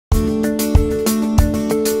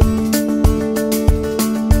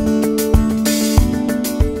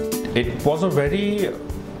It was a very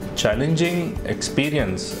challenging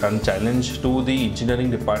experience and challenge to the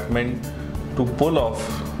engineering department to pull off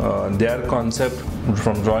their concept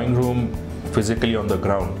from drawing room physically on the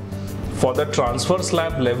ground. For the transfer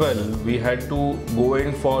slab level, we had to go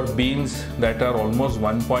in for beams that are almost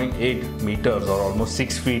 1.8 meters or almost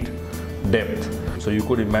 6 feet depth. So you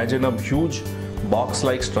could imagine a huge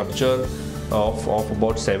box-like structure of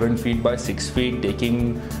about 7 feet by 6 feet,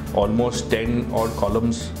 taking almost 10 odd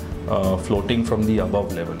columns floating from the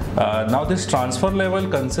above level. Now this transfer level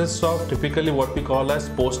consists of typically what we call as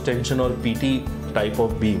post-tension or PT type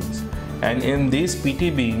of beams. And in these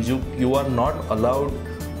PT beams, you are not allowed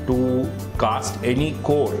to cast any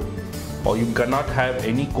core, or you cannot have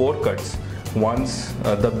any core cuts once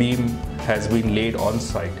the beam has been laid on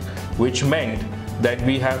site, which meant that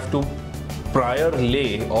we have to prior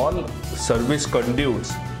lay all service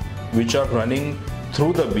conduits which are running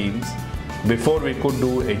through the beams before we could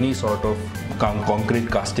do any sort of concrete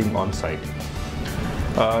casting on site.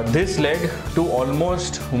 This led to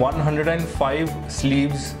almost 105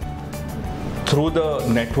 sleeves through the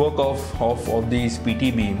network of these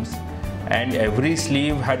PT beams, and every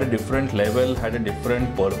sleeve had a different level, had a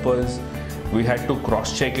different purpose. We had to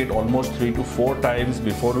cross-check it almost 3 to 4 times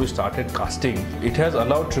before we started casting. It has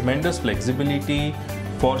allowed tremendous flexibility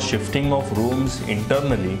for shifting of rooms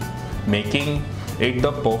internally, making it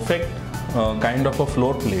the perfect kind of a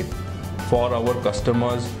floor plate for our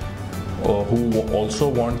customers who also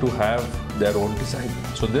want to have their own design.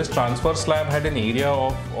 So this transfer slab had an area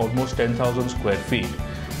of almost 10,000 square feet.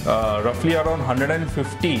 Roughly around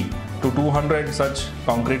 150 to 200 such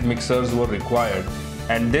concrete mixers were required,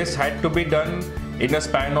 and this had to be done in a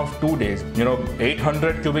span of 2 days.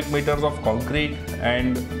 800 cubic meters of concrete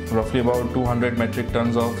and roughly about 200 metric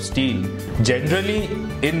tons of steel. Generally,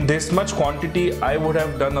 in this much quantity, I would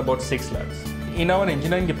have done about 6 slabs. In our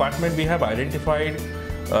engineering department, we have identified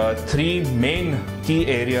 3 main key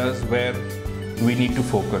areas where we need to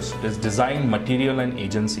focus: is design, material and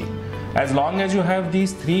agency. As long as you have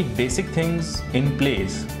these 3 basic things in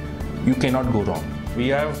place, you cannot go wrong. We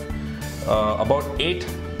have about 8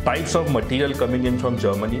 types of material coming in from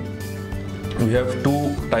Germany. We have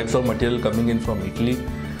 2 types of material coming in from Italy.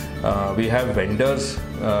 We have vendors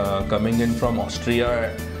coming in from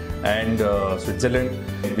Austria and Switzerland.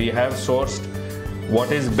 We have sourced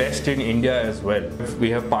what is best in India as well. We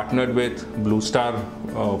have partnered with Blue Star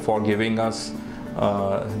for giving us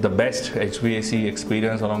the best HVAC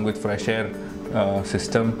experience along with fresh air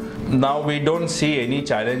system. Now we don't see any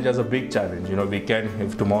challenge as a big challenge. We can,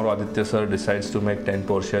 if tomorrow Aditya sir decides to make 10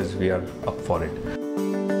 Portias, we are up for it.